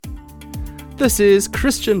This is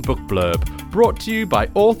Christian Book Blurb, brought to you by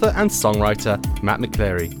author and songwriter Matt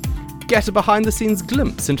McClary. Get a behind-the-scenes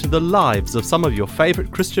glimpse into the lives of some of your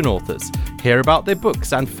favourite Christian authors, hear about their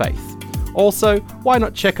books and faith. Also, why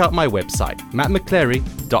not check out my website,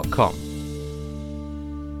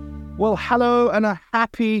 mattmcclary.com. Well, hello and a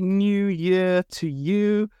happy new year to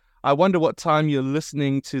you. I wonder what time you're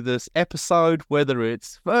listening to this episode, whether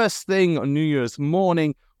it's first thing on New Year's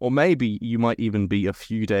morning, or maybe you might even be a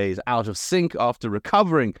few days out of sync after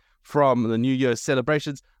recovering from the New Year's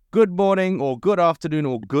celebrations. Good morning or good afternoon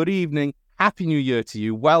or good evening. Happy New Year to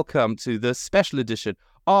you. Welcome to this special edition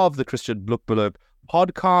of the Christian Book Blurb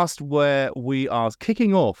podcast, where we are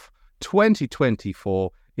kicking off 2024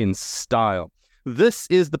 in style. This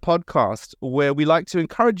is the podcast where we like to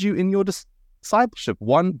encourage you in your discipleship,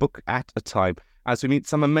 one book at a time, as we meet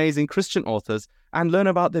some amazing Christian authors and learn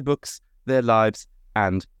about their books, their lives,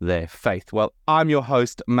 and their faith. Well, I'm your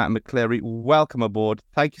host, Matt McClary. Welcome aboard.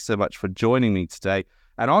 Thank you so much for joining me today.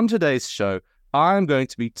 And on today's show, I'm going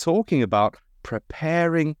to be talking about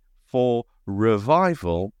preparing for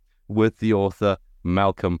revival with the author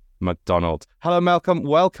Malcolm Macdonald. Hello, Malcolm.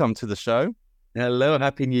 Welcome to the show. Hello,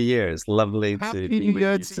 Happy New Year. It's lovely Happy to be New with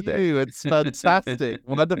Year you to today. you. It's fantastic.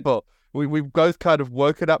 Wonderful. We've both kind of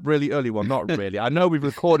woken up really early. Well, not really. I know we've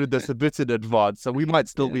recorded this a bit in advance, so we might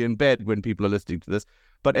still be in bed when people are listening to this.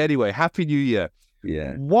 But anyway, Happy New Year.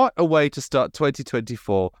 Yeah. What a way to start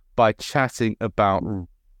 2024 by chatting about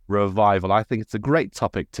revival. I think it's a great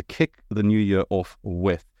topic to kick the new year off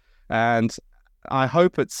with. And I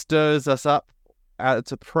hope it stirs us up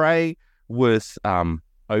to pray with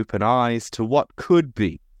open eyes to what could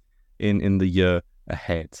be in the year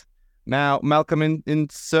ahead. Now, Malcolm, in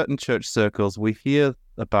certain church circles, we hear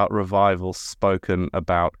about revival spoken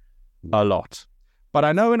about a lot. But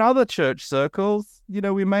I know in other church circles,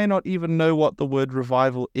 we may not even know what the word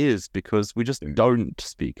revival is because we just don't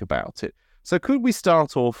speak about it. So could we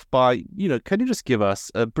start off by, can you just give us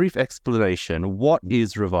a brief explanation? What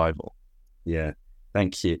is revival? Yeah,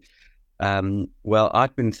 thank you. Well,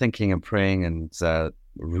 I've been thinking and praying and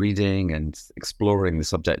reading and exploring the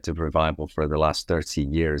subject of revival for the last 30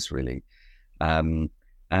 years, really. And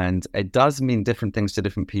it does mean different things to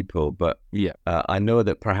different people, but I know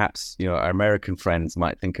that perhaps, our American friends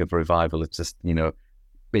might think of revival as just,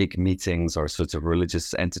 big meetings or sort of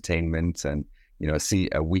religious entertainment and, see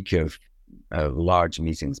a week of large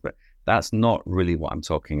meetings, but that's not really what I'm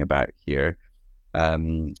talking about here.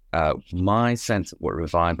 My sense of what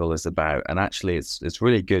revival is about, and actually it's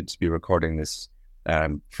really good to be recording this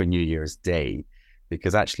for New Year's Day,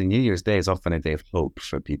 because actually New Year's Day is often a day of hope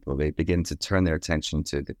for people. They begin to turn their attention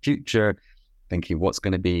to the future, thinking what's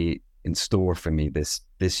going to be in store for me this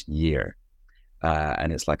year.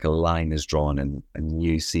 And it's like a line is drawn and a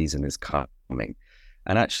new season is coming.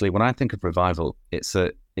 And actually, when I think of revival, it's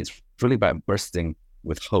really about bursting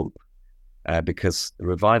with hope, because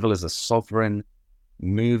revival is a sovereign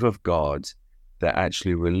move of God that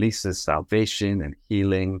actually releases salvation and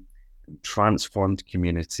healing, transformed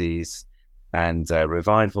communities. And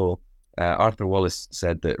revival, Arthur Wallace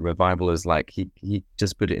said that revival is like, he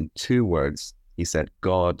just put it in two words. He said,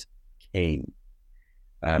 God came.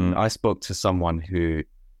 I spoke to someone who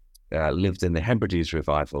lived in the Hebrides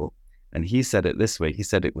revival, and he said it this way. He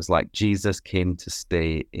said it was like Jesus came to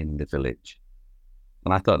stay in the village.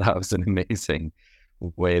 And I thought that was an amazing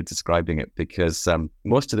way of describing it, because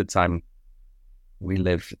most of the time we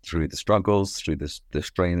live through the struggles, through the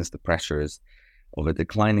strains, the pressures of a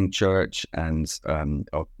declining church, and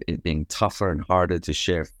of it being tougher and harder to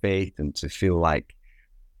share faith and to feel like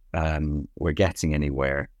we're getting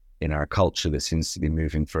anywhere in our culture that seems to be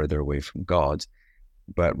moving further away from God.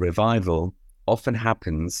 But revival often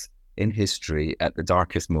happens in history at the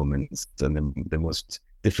darkest moments and the most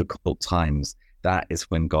difficult times. That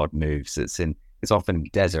is when God moves. It's often in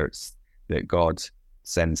deserts that God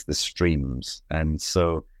sends the streams. And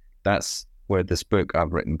so that's where this book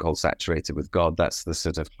I've written called Saturated with God, that's the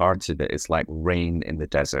sort of heart of it. It's like rain in the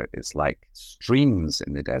desert. It's like streams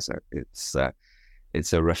in the desert. It's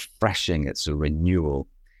a refreshing, it's a renewal.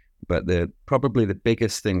 But probably the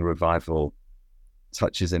biggest thing revival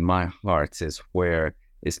touches in my heart is where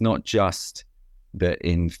it's not just that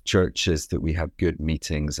in churches that we have good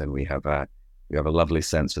meetings and we have a lovely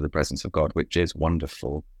sense of the presence of God, which is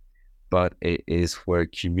wonderful, but it is where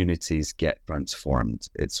communities get transformed.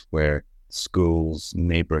 It's where schools,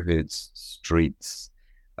 neighborhoods, streets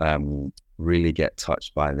really get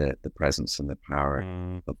touched by the presence and the power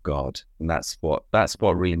of God. And that's what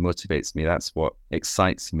really motivates me. That's what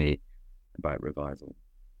excites me about revival.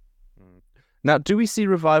 Now, do we see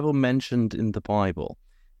revival mentioned in the Bible?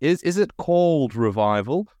 Is it called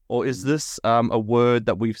revival, or is this a word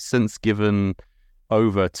that we've since given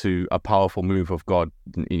over to a powerful move of God,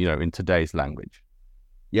 in today's language?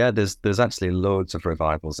 Yeah, there's actually loads of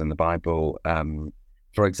revivals in the Bible.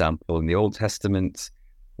 For example, in the Old Testament,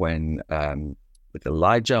 when with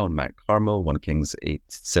Elijah on Mount Carmel, 1 Kings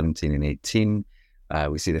 8:17 and 18,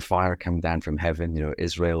 we see the fire come down from heaven.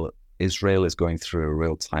 Israel is going through a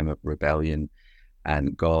real time of rebellion,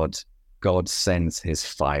 and God sends His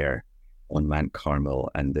fire on Mount Carmel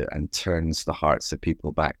and turns the hearts of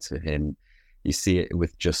people back to Him. You see it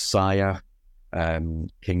with Josiah.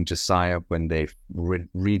 King Josiah, when they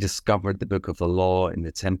rediscovered the book of the law in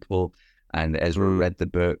the temple, and Ezra read the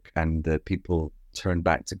book, and the people turned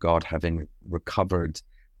back to God, having recovered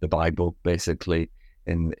the Bible basically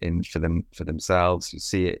for themselves. You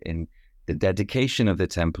see it in the dedication of the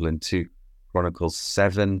temple in 2 Chronicles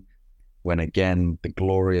 7, when again the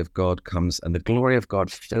glory of God comes, and the glory of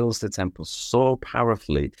God fills the temple so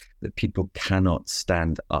powerfully that people cannot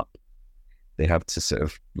stand up. They have to sort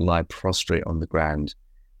of lie prostrate on the ground,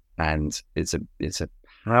 and it's a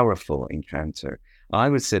powerful encounter. I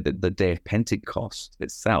would say that the day of Pentecost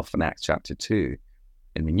itself in Acts chapter 2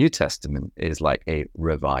 in the New Testament is like a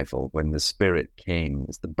revival. When the Spirit came,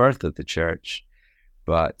 it's the birth of the church,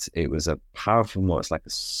 but it was a powerful moment. It's like a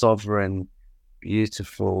sovereign,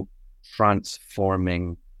 beautiful,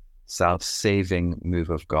 transforming, self-saving move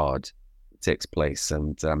of God that takes place.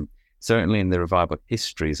 And certainly in the revival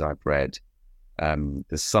histories I've read,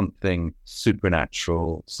 there's something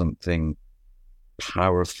supernatural, something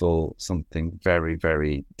powerful, something very,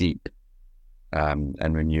 very deep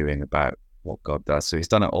and renewing about what God does. So He's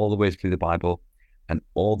done it all the way through the Bible and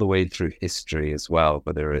all the way through history as well,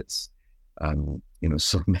 whether it's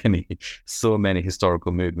so many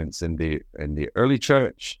historical movements in the early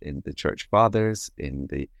church, in the church fathers, in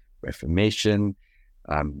the Reformation,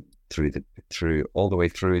 through all the way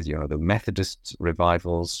through the Methodist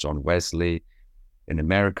revivals, John Wesley, in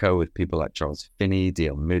America with people like Charles Finney,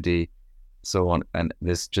 D.L. Moody, so on. And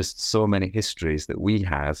there's just so many histories that we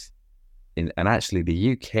have and actually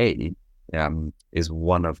the UK is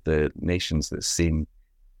one of the nations that's seen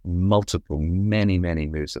many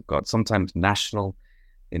moves of God, sometimes national.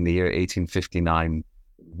 In the year 1859,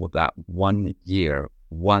 that 1 year,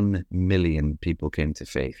 1 million people came to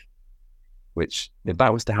faith, which if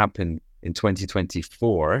that was to happen in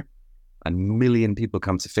 2024, a million people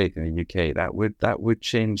come to faith in the UK, that would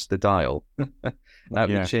change the dial. That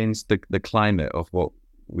would change the climate of what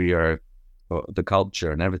we are, the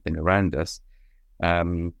culture and everything around us.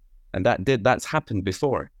 And that's happened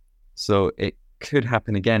before. So it could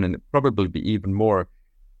happen again, and it'd probably be even more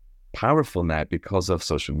powerful now because of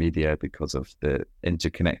social media, because of the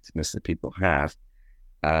interconnectedness that people have.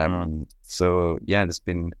 So yeah, there's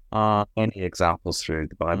been many examples through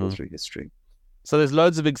the Bible, through history. So there's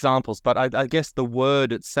loads of examples, but I guess the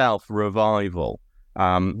word itself, revival,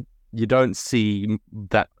 you don't see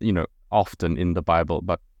that often in the Bible,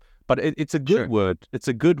 but it's a good word. It's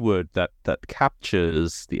a good word that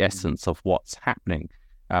captures the essence of what's happening.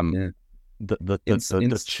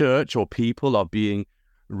 The church or people are being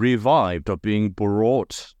revived, or being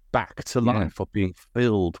brought back to life, or being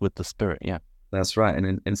filled with the Spirit. Yeah, that's right.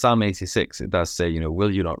 And in Psalm 86, it does say, will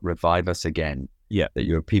you not revive us again? Yeah, that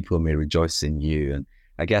your people may rejoice in you. And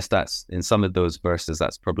I guess that's, in some of those verses,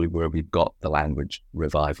 that's probably where we've got the language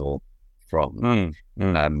revival from.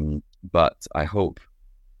 But I hope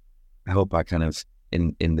I kind of,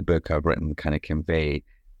 in the book I've written, kind of convey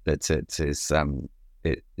that it is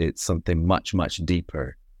it's something much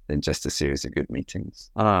deeper than just a series of good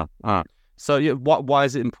meetings. So why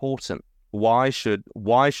is it important? Why should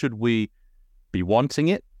we be wanting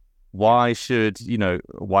it? Why should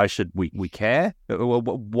we care?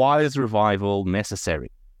 Why is revival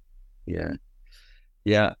necessary?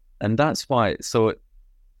 Yeah, and that's why. So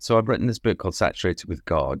I've written this book called Saturated with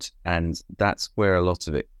God, and that's where a lot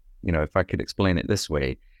of it, if I could explain it this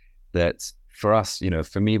way, that for us,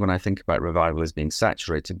 for me, when I think about revival as being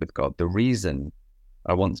saturated with God, the reason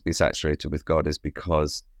I want to be saturated with God is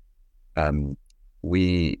because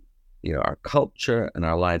we, our culture and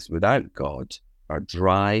our lives without God are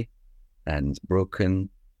dry and broken,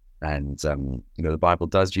 and the Bible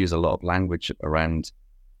does use a lot of language around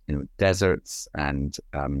deserts and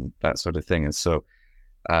that sort of thing. And so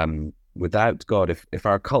without God, if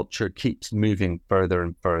our culture keeps moving further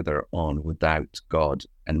and further on without God,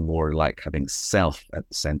 and more like having self at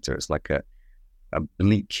the center, it's like a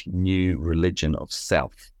bleak new religion of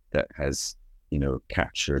self that has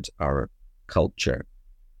captured our culture.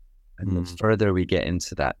 And the further we get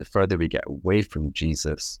into that, the further we get away from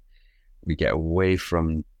Jesus, we get away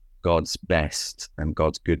from God's best and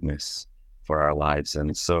God's goodness for our lives.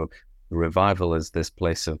 And so revival is this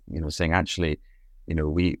place of, saying, actually,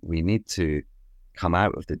 we need to come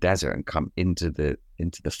out of the desert and come into the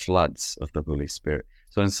floods of the Holy Spirit.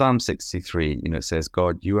 So in Psalm 63, it says,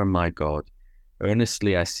 God, you are my God.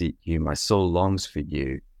 Earnestly I seek you. My soul longs for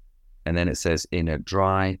you. And then it says, in a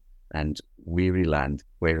dry and weary land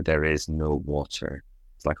where there is no water.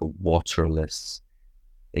 It's like a waterless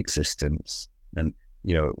existence. And,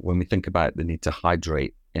 when we think about the need to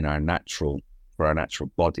hydrate for our natural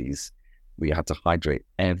bodies, we have to hydrate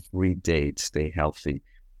every day to stay healthy.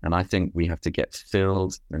 And I think we have to get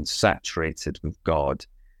filled and saturated with God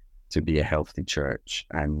to be a healthy church.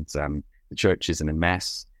 And the church is in a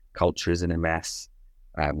mess. Culture is in a mess.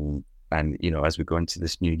 And, as we go into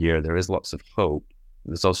this new year, there is lots of hope.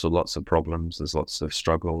 There's also lots of problems. There's lots of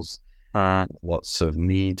struggles, lots of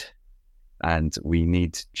need. And we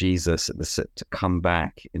need Jesus to come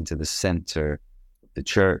back into the center of the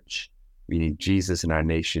church. We need Jesus in our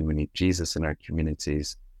nation. We need Jesus in our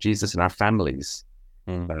communities, Jesus in our families,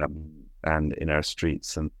 and in our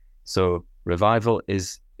streets. And so revival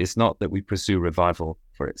is not that we pursue revival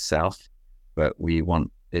for itself, but we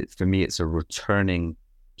want it. For me, it's a returning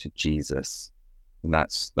to Jesus. And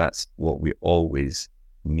that's what we always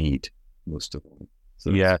need most of all. So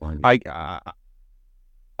yeah,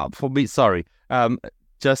 for me, sorry.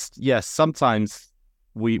 Sometimes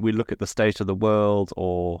we look at the state of the world,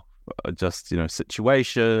 or just,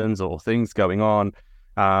 situations or things going on.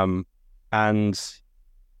 And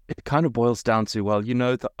it kind of boils down to,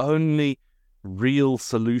 the only real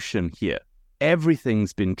solution here,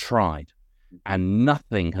 everything's been tried and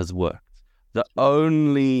nothing has worked. The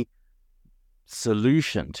only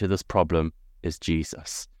solution to this problem is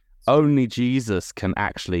Jesus. Only Jesus can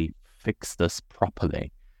actually fix this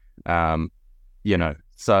properly. So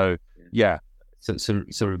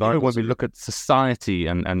revival, when we look at society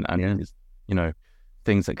and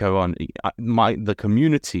things that go on, the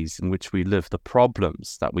communities in which we live, the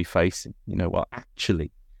problems that we face,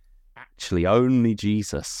 actually only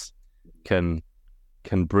Jesus can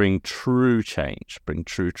bring true change, bring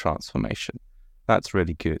true transformation. That's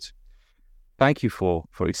really good. Thank you for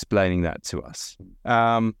explaining that to us.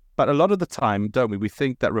 But a lot of the time, don't we? We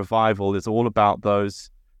think that revival is all about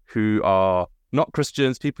those who are not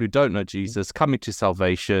Christians, people who don't know Jesus, coming to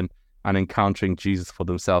salvation and encountering Jesus for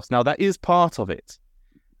themselves. Now, that is part of it.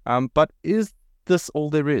 But is this all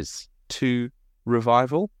there is to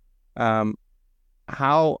revival?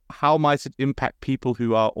 How might it impact people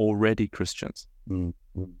who are already Christians?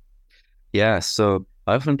 Mm-hmm. Yeah, so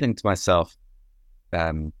I often think to myself,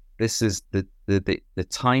 this is the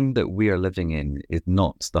time that we are living in is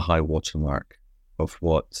not the high watermark of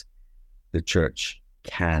what the church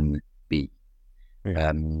can be.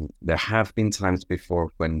 There have been times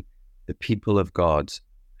before when the people of God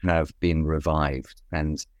have been revived,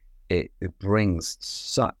 and it brings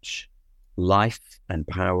such life and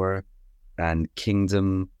power and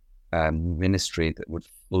kingdom ministry that would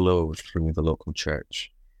flow through the local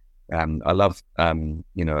church. I love, for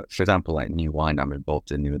example, like New Wine I'm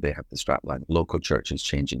involved in, they have the strapline, local churches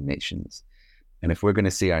changing nations. And if we're going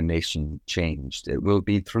to see our nation changed, it will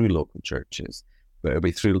be through local churches, but it'll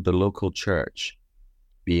be through the local church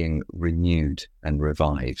being renewed and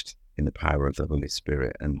revived in the power of the Holy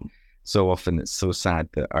Spirit. And so often it's so sad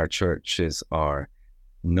that our churches are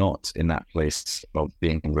not in that place of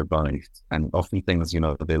being revived. And often things,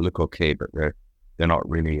 they look okay, but they're not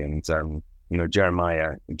really. And,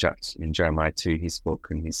 Jeremiah, in Jeremiah 2, he spoke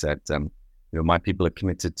and he said, my people have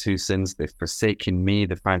committed two sins. They've forsaken me,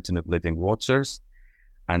 the fountain of living waters,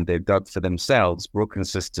 and they've dug for themselves broken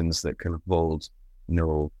cisterns that can hold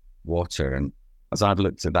no water. And as I've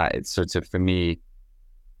looked at that, it's sort of, for me,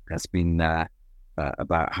 has been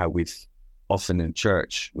about how we've often in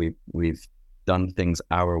church, we've done things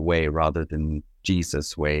our way rather than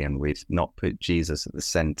Jesus' way, and we've not put Jesus at the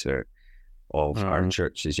center of our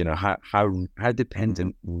churches. How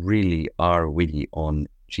dependent really are we on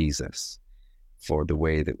Jesus for the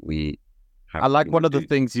way that we have? I like one of the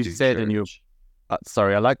things you said in your I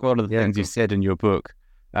like one of the things you said in your book,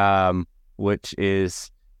 which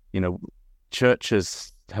is,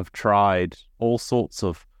 churches have tried all sorts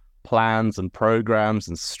of plans and programs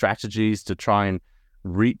and strategies to try and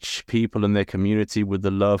reach people in their community with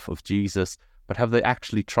the love of Jesus, but have they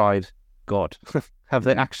actually tried God? Have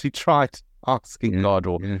they actually tried asking God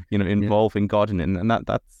or involving God in it? And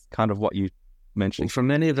that's kind of what you mentioned. Well, for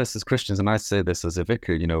many of us as Christians, and I say this as a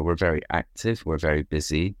vicar, we're very active, we're very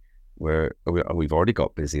busy, we've already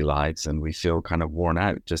got busy lives, and we feel kind of worn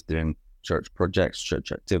out just doing church projects,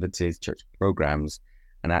 church activities, church programs.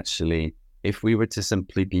 And actually, if we were to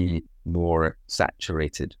simply be more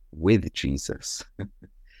saturated with Jesus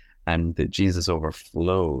and that Jesus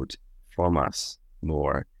overflowed from us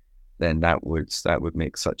more, then that would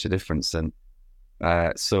make such a difference. And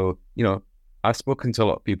so, I've spoken to a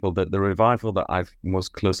lot of people that the revival that I've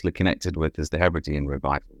most closely connected with is the Hebridean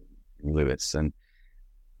revival in Lewis. And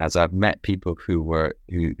as I've met people who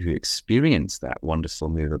experienced that wonderful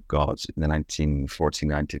move of God in the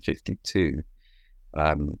 1949 to 52,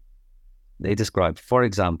 they described, for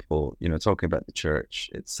example, talking about the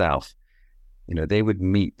church itself, they would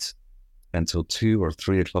meet until 2 or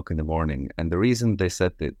 3 o'clock in the morning. And the reason they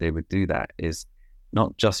said that they would do that is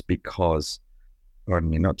not just because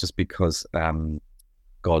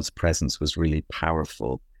God's presence was really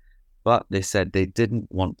powerful, but they said they didn't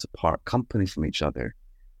want to part company from each other.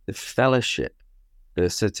 The fellowship, the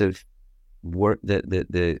sort of work,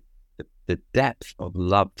 the depth of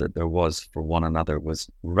love that there was for one another was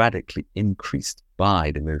radically increased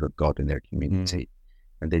by the move of God in their community.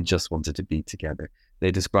 And they just wanted to be together.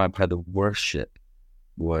 They described how the worship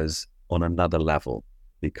was on another level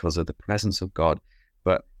because of the presence of God.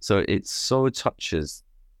 But so it so touches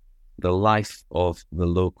the life of the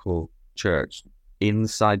local church,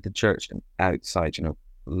 inside the church and outside,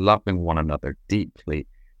 loving one another deeply,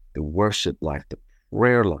 the worship life, the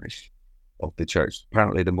prayer life of the church.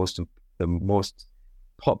 Apparently the most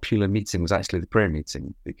popular meeting was actually the prayer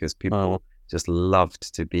meeting, because people just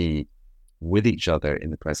loved to be with each other in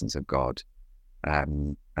the presence of God.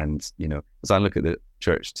 And as I look at the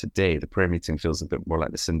church today, the prayer meeting feels a bit more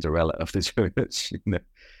like the Cinderella of the church,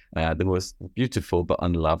 the most beautiful but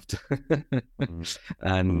unloved.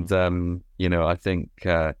 And I think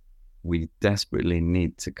we desperately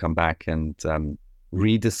need to come back and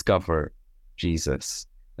rediscover Jesus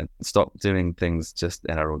and stop doing things just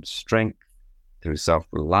in our own strength, through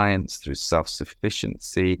self-reliance, through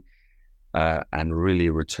self-sufficiency, and really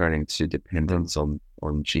returning to dependence on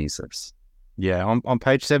Jesus. Yeah, on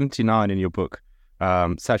page 79 in your book,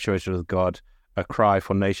 Saturated with God, A Cry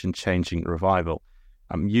for Nation-Changing Revival,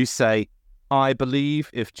 you say, I believe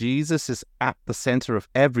if Jesus is at the center of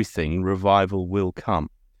everything, revival will come.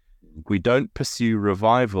 We don't pursue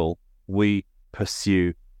revival, we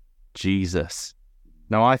pursue Jesus.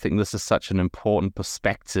 Now, I think this is such an important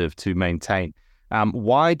perspective to maintain.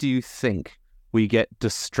 Why do you think we get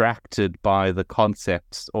distracted by the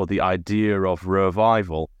concepts or the idea of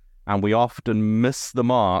revival, and we often miss the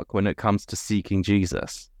mark when it comes to seeking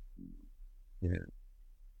Jesus?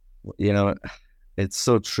 Yeah. It's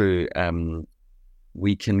so true.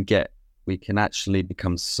 We can actually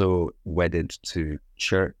become so wedded to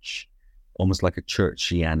church, almost like a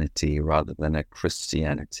churchianity rather than a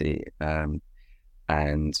Christianity.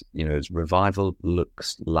 And revival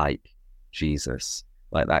looks like Jesus.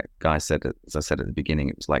 Like that guy said, as I said at the beginning,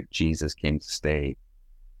 it was like Jesus came to stay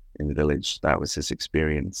in the village. That was his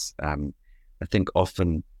experience. I think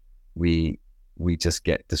often we just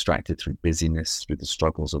get distracted through busyness, through the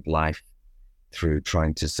struggles of life, through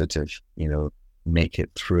trying to sort of, make it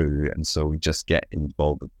through. And so we just get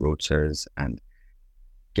involved with rotas and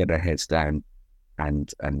get our heads down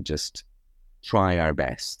and just try our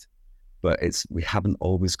best. But we haven't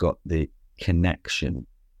always got the connection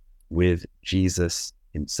with Jesus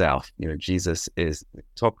himself. Jesus is,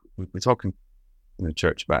 we're talking in the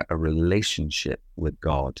church about a relationship with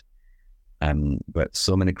God. But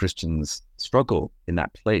so many Christians struggle in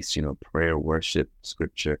that place, prayer, worship,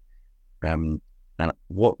 scripture. And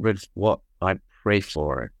what I pray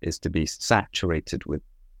for is to be saturated with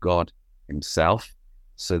God himself,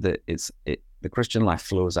 so that the Christian life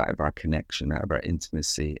flows out of our connection, out of our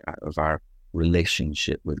intimacy, out of our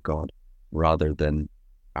relationship with God, rather than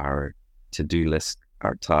our to-do list,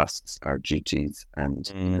 our tasks, our duties, and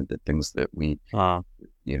the things that we, are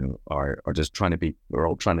just trying to be. We're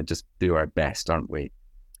all trying to just do our best, aren't we?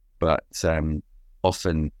 But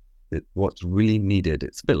often, what's really needed,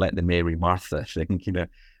 it's a bit like the Mary Martha thing.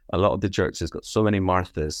 A lot of the church has got so many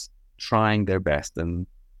Marthas trying their best, and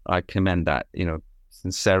I commend that.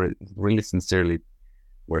 Really sincerely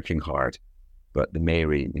working hard. But the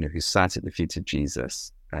Mary, who sat at the feet of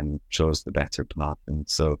Jesus and chose the better path. And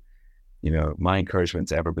so, my encouragement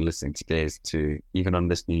to ever be listening today is to, even on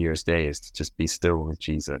this New Year's Day, is to just be still with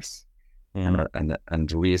Jesus and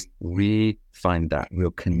find that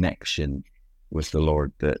real connection with the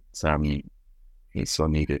Lord that is so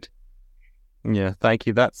needed. Yeah, thank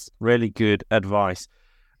you. That's really good advice.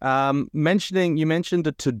 You mentioned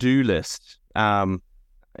a to-do list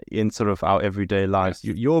in sort of our everyday lives.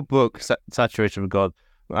 Yes. Your book, Saturated with God,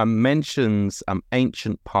 mentions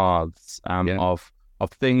ancient paths of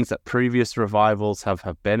things that previous revivals have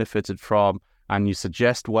benefited from. and you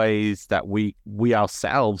suggest ways that we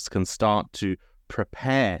ourselves can start to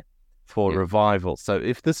prepare for revival. So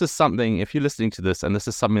if you're listening to this and this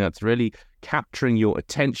is something that's really capturing your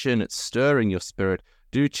attention, it's stirring your spirit,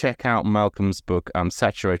 do check out Malcolm's book,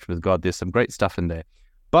 Saturated with God. There's some great stuff in there.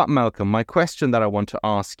 But Malcolm, my question that I want to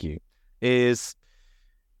ask you is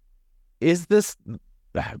this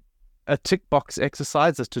a tick box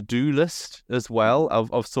exercise, a to-do list as well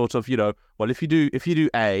of sort of, well, if you do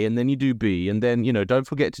A and then you do B and then, don't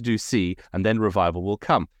forget to do C and then revival will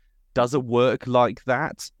come. Does it work like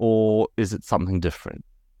that, or is it something different?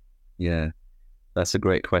 Yeah, that's a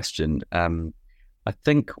great question. I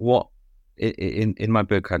think what in my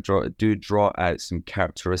book I draw out some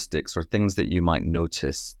characteristics or things that you might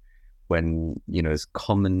notice when there's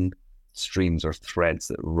common streams or threads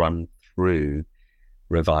that run through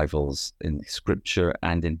revivals in scripture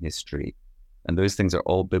and in history, and those things are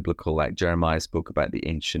all biblical. Like Jeremiah spoke about the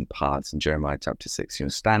ancient paths in Jeremiah chapter 6.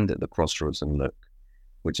 Stand at the crossroads and look,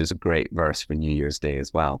 which is a great verse for New Year's Day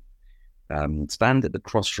as well. Stand at the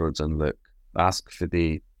crossroads and look, ask for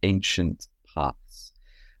the ancient paths.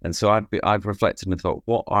 And so I've reflected and thought,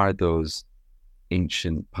 what are those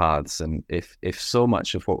ancient paths? And if so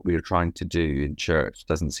much of what we're trying to do in church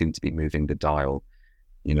doesn't seem to be moving the dial,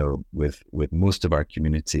 with most of our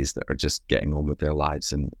communities that are just getting on with their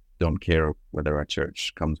lives and don't care whether our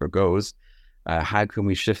church comes or goes, how can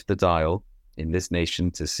we shift the dial in this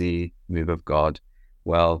nation to see move of God?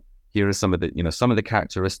 Well, here are some of the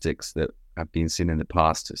characteristics that have been seen in the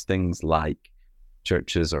past. It's things like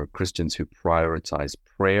churches or Christians who prioritize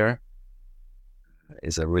prayer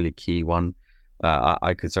is a really key one.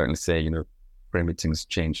 I could certainly say, prayer meetings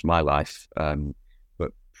changed my life,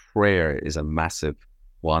 but prayer is a massive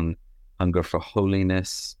one. Hunger for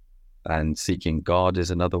holiness and seeking God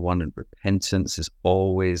is another one, and repentance is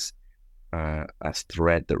always a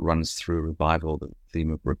thread that runs through revival, the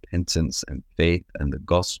theme of repentance and faith and the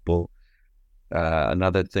gospel.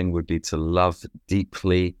 Another thing would be to love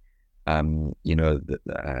deeply, a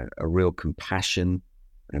real compassion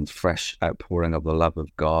and fresh outpouring of the love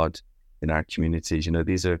of God in our communities.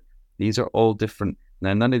 These are all different.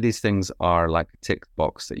 Now, none of these things are like a tick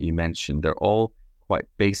box that you mentioned. They're all quite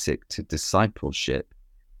basic to discipleship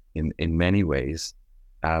in many ways.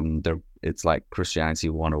 It's like Christianity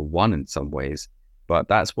 101 in some ways, but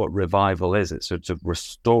that's what revival is. It sort of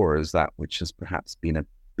restores that which has perhaps been a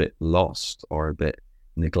bit lost or a bit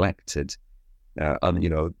neglected.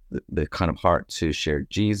 The kind of heart to share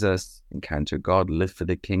Jesus, encounter God, live for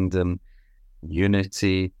the kingdom,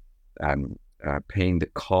 unity, paying the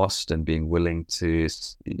cost and being willing to,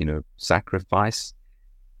 sacrifice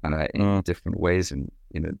in different ways. And,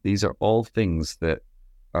 these are all things that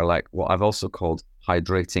are like what I've also called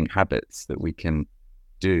hydrating habits that we can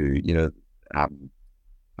do.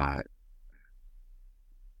 I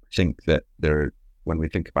think that when we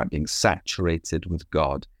think about being saturated with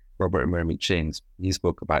God, Robert and Mary Chains, he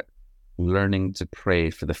spoke about learning to pray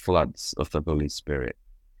for the floods of the Holy Spirit.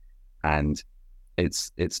 And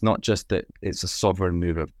it's not just that it's a sovereign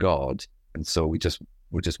move of God, and so we're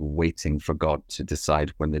just waiting for God to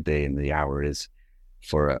decide when the day and the hour is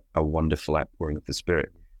for a wonderful outpouring of the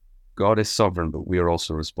Spirit. God is sovereign, but we are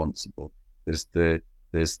also responsible. There's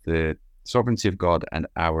the sovereignty of God and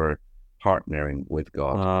our partnering with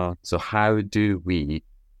God. So how do we,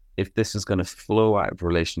 if this is going to flow out of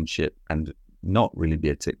relationship and not really be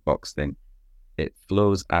a tick box thing, it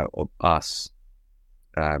flows out of us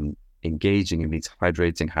engaging in these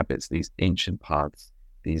hydrating habits, these ancient paths,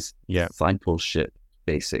 these discipleship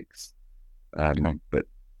basics. But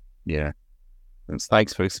yeah.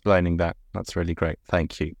 Thanks for explaining that. That's really great.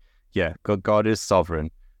 Thank you. Yeah, God is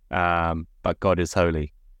sovereign, but God is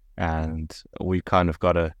holy, and we've kind of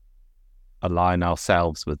got to align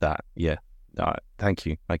ourselves with that. Yeah, thank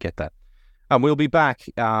you. I get that. And we'll be back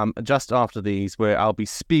just after these, where I'll be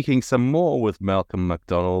speaking some more with Malcolm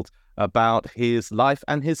Macdonald about his life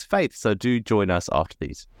and his faith. So do join us after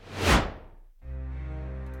these.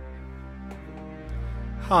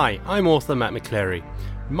 Hi, I'm author Matt McClary.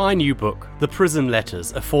 My new book, The Prison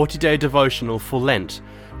Letters, a 40-day devotional for Lent,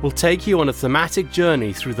 will take you on a thematic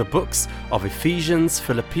journey through the books of Ephesians,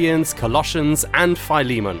 Philippians, Colossians, and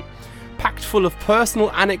Philemon. Packed full of personal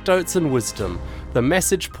anecdotes and wisdom, the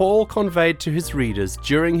message Paul conveyed to his readers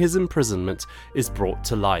during his imprisonment is brought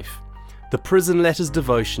to life. The Prison Letters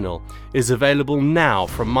devotional is available now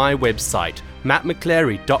from my website,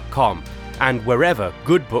 mattmcclary.com, and wherever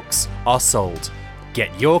good books are sold.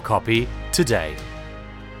 Get your copy today.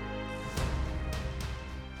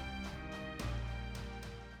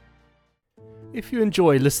 If you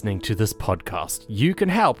enjoy listening to this podcast, you can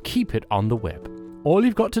help keep it on the web. all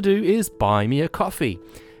you've got to do is buy me a coffee.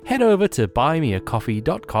 Head over to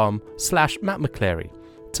buymeacoffee.com/MattMcClary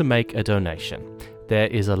to make a donation. There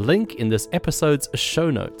is a link in this episode's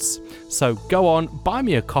show notes. So go on, buy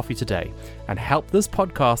me a coffee today and help this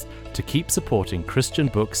podcast to keep supporting Christian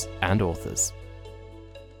books and authors.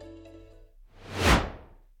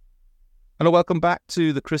 Hello, welcome back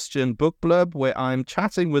to the Christian Book Blurb, where I'm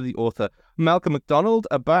chatting with the author Malcolm Macdonald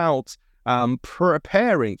about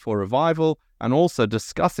preparing for revival and also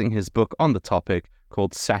discussing his book on the topic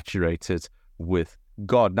called Saturated with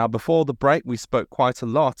God. Now, before the break, we spoke quite a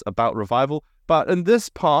lot about revival, but in this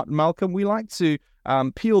part, Malcolm, we like to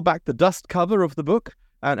peel back the dust cover of the book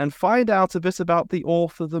and find out a bit about the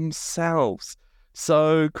author themselves.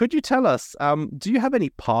 So could you tell us, do you have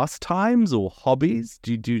any pastimes or hobbies?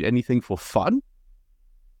 Do you do anything for fun?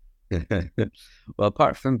 Well,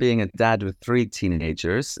 apart from being a dad with 3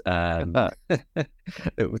 teenagers,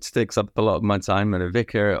 which takes up a lot of my time, and a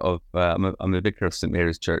vicar of I'm a vicar of St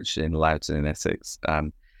Mary's Church in Loughton in Essex.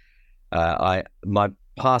 My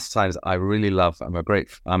pastimes I really love. I'm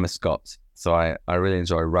a Scot, so I really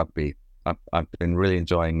enjoy rugby. I've been really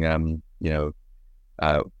enjoying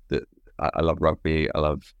I love rugby. I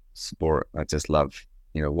love sport. I just love,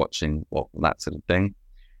 watching that sort of thing.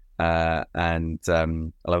 I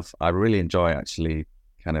really enjoy actually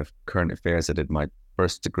kind of current affairs. I did my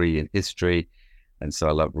first degree in history. And so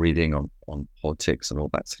I love reading on politics and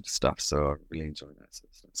all that sort of stuff. So I really enjoy that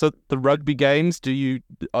sort of stuff. So the rugby games, do you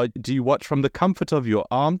watch from the comfort of your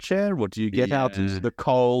armchair, or do you get out into the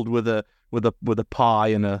cold with a pie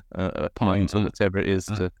and a pint or whatever it is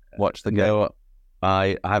to watch the game? No,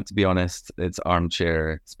 I have to be honest, it's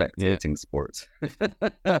armchair spectating sports.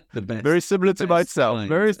 The best. Very similar to myself.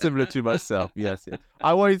 Very similar to myself. Yes.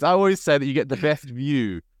 I always say that you get the best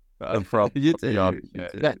view from you the do.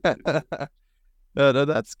 armchair. No,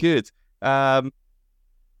 that's good. And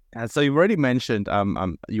so you already mentioned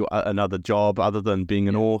you another job other than being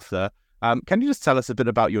an author. Can you just tell us a bit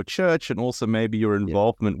about your church and also maybe your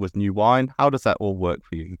involvement with New Wine? How does that all work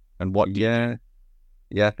for you? And what? Yeah,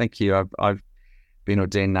 thank you. I've been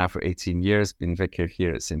ordained now for 18 years. Been vicar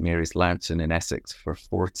here at St Mary's Loughton in Essex for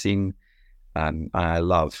 14. I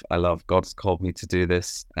love God's called me to do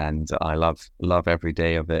this, and I love every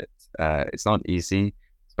day of it. It's not easy,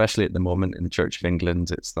 especially at the moment in the Church of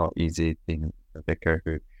England. It's not easy being a vicar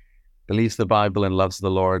who believes the Bible and loves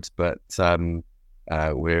the Lord, but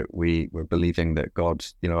we're believing that God,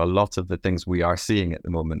 a lot of the things we are seeing at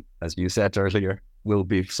the moment, as you said earlier, will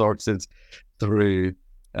be sorted through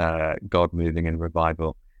God moving in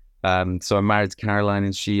revival. So I'm married to Caroline,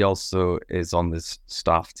 and she also is on this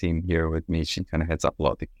staff team here with me. She kind of heads up a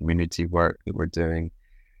lot of the community work that we're doing.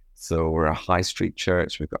 So we're a high street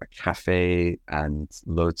church. We've got a cafe and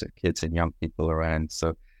loads of kids and young people around.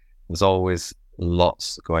 So there's always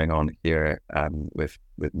lots going on here with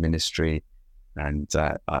ministry, and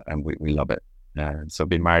we love it. So I've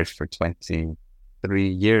been married for 23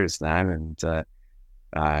 years now, and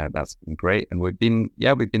that's been great. And we've been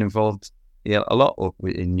involved a lot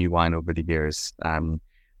in New Wine over the years. And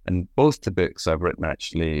both the books I've written,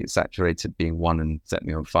 actually, Saturated being one and Set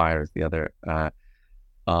Me on Fire is the other.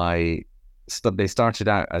 They started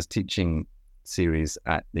out as teaching series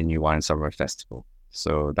at the New Wine Summer Festival,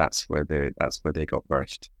 so that's where they got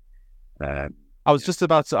birthed. I was just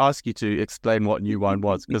about to ask you to explain what New Wine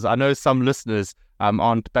was, because I know some listeners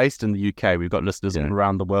aren't based in the UK. We've got listeners all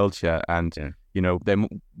around the world here, and they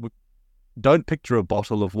don't picture a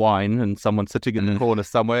bottle of wine and someone sitting in the corner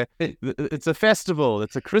somewhere. It's a festival.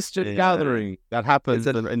 It's a Christian gathering that happens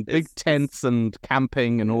in big tents and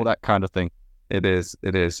camping and all that kind of thing. It is.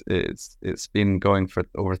 It's been going for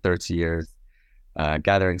over 30 years.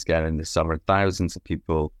 Gatherings in the summer, thousands of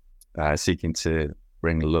people seeking to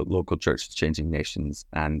bring local churches changing nations.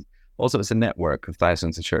 And also it's a network of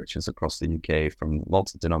thousands of churches across the UK, from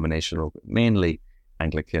multi-denominational, mainly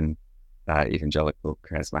Anglican, evangelical,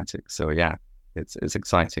 charismatic. So yeah, it's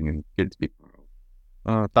exciting and good to be part of.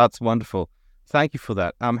 Oh, that's wonderful. Thank you for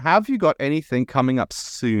that. Have you got anything coming up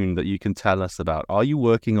soon that you can tell us about? Are you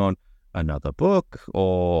working on another book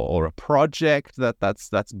or a project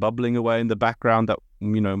that's bubbling away in the background that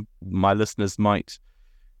my listeners might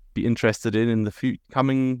be interested in the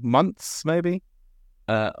coming months, maybe?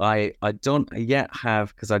 I don't yet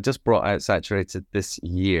have, because I just brought out Saturated this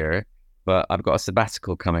year, but I've got a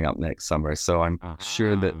sabbatical coming up next summer, so I'm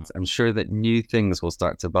sure that new things will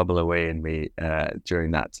start to bubble away in me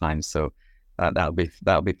during that time. So that'll be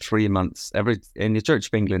 3 months. In the Church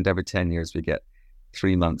of England, every 10 years we get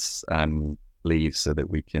 3 months leave so that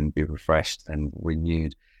we can be refreshed and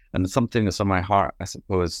renewed. And something that's on my heart, I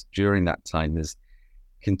suppose, during that time is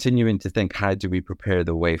continuing to think, how do we prepare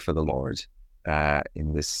the way for the Lord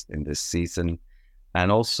in this season?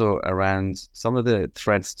 And also around some of the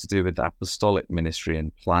threads to do with apostolic ministry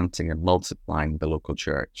and planting and multiplying the local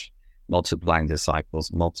church, multiplying disciples,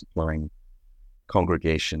 multiplying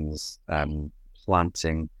congregations,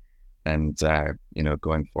 planting, and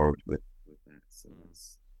going forward with that.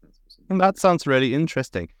 So that sounds really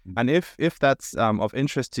interesting. And if that's of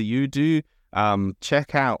interest to you, do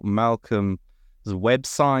check out Malcolm's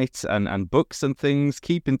website and books and things.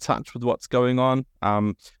 Keep in touch with what's going on.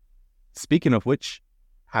 Speaking of which,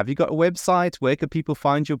 have you got a website? Where can people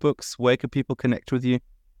find your books? Where can people connect with you?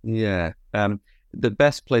 Yeah. The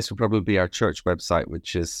best place would probably be our church website,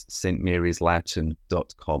 which is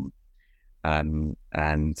stmarysloughton.com.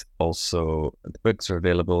 And also the books are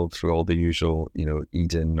available through all the usual,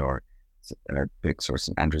 Eden or books or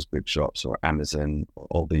St. Andrew's bookshops or Amazon, or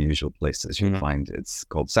all the usual places you'll find. It's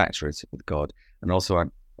called Saturated with God. And also I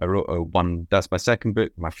wrote one, that's my second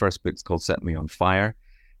book. My first book's called Set Me on Fire.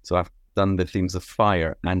 So I've done the themes of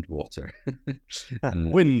fire and water.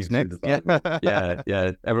 Wind next.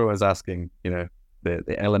 Yeah. Everyone's asking, the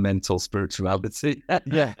elemental spirituality.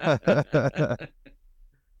 Yeah.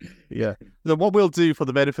 Yeah. So what we'll do for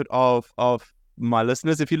the benefit of my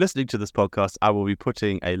listeners, if you're listening to this podcast, I will be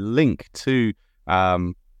putting a link to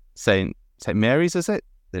St. Mary's, is it?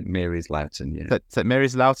 St. Mary's Loughton, yeah. St.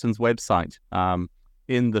 Mary's Loughton's website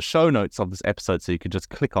in the show notes of this episode. So you can just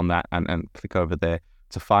click on that and click over there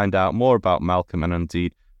to find out more about Malcolm and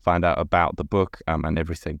indeed find out about the book and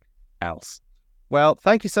everything else. Well,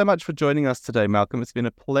 thank you so much for joining us today, Malcolm. It's been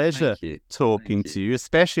a pleasure talking to you,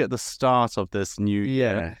 especially at the start of this new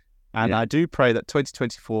year. And I do pray that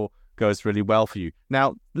 2024 goes really well for you.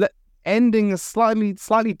 Now, ending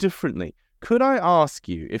slightly differently, could I ask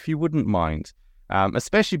you, if you wouldn't mind,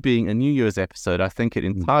 especially being a New Year's episode, I think it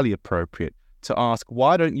entirely appropriate to ask,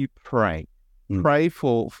 why don't you pray? Pray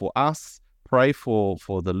for us, pray for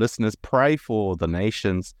the listeners, pray for the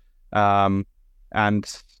nations,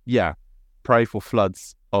 pray for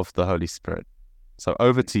floods of the Holy Spirit. So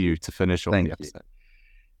over to you to finish off the episode.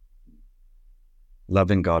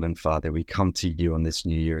 Loving God and Father, we come to you on this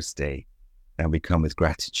New Year's Day, and we come with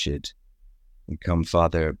gratitude. We come,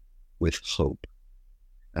 Father, with hope.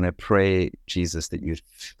 And I pray, Jesus, that you'd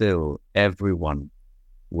fill everyone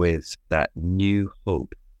with that new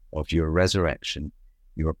hope of your resurrection,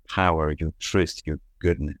 your power, your truth, your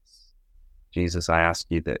goodness. Jesus, I ask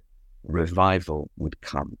you that revival would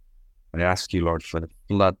come. I ask you, Lord, for the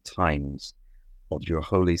flood times of your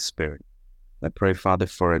Holy Spirit. I pray, Father,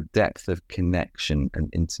 for a depth of connection and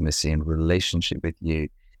intimacy and relationship with you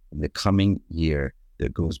in the coming year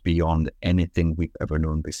that goes beyond anything we've ever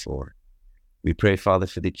known before. We pray, Father,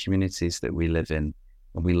 for the communities that we live in,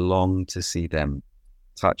 and we long to see them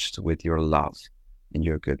touched with your love and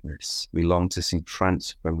your goodness. We long to see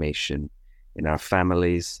transformation in our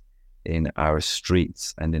families, in our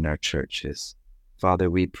streets, and in our churches.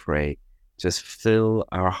 Father, we pray, just fill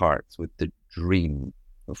our hearts with the dream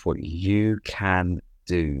of what you can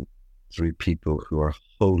do through people who are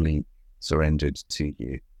wholly surrendered to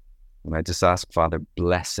you. And I just ask, Father,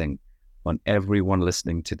 blessing on everyone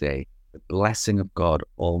listening today, the blessing of God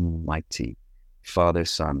Almighty, Father,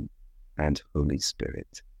 Son, and Holy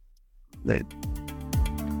Spirit. Amen.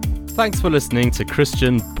 Thanks for listening to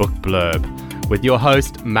Christian Book Blurb with your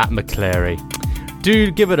host, Matt McClary.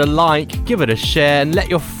 Do give it a like, give it a share, and let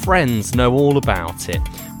your friends know all about it.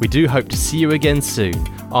 We do hope to see you again soon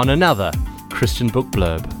on another Christian Book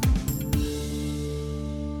Blurb.